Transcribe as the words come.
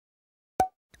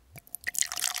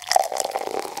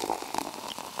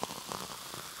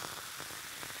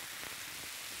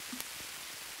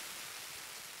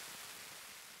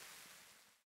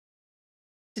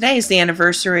Today is the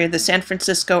anniversary of the San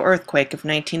Francisco earthquake of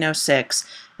 1906.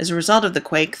 As a result of the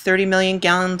quake, 30 million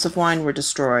gallons of wine were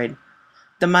destroyed.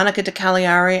 The Monica de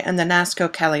Cagliari and the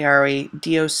Nasco Cagliari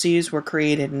DOCs were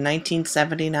created in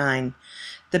 1979.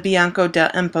 The Bianco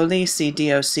de Empolisi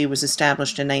DOC was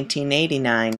established in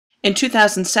 1989. In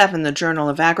 2007, the Journal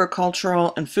of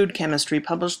Agricultural and Food Chemistry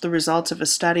published the results of a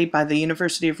study by the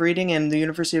University of Reading and the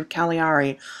University of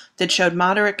Cagliari that showed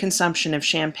moderate consumption of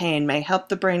champagne may help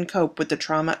the brain cope with the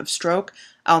trauma of stroke,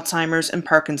 Alzheimer's, and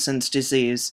Parkinson's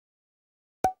disease.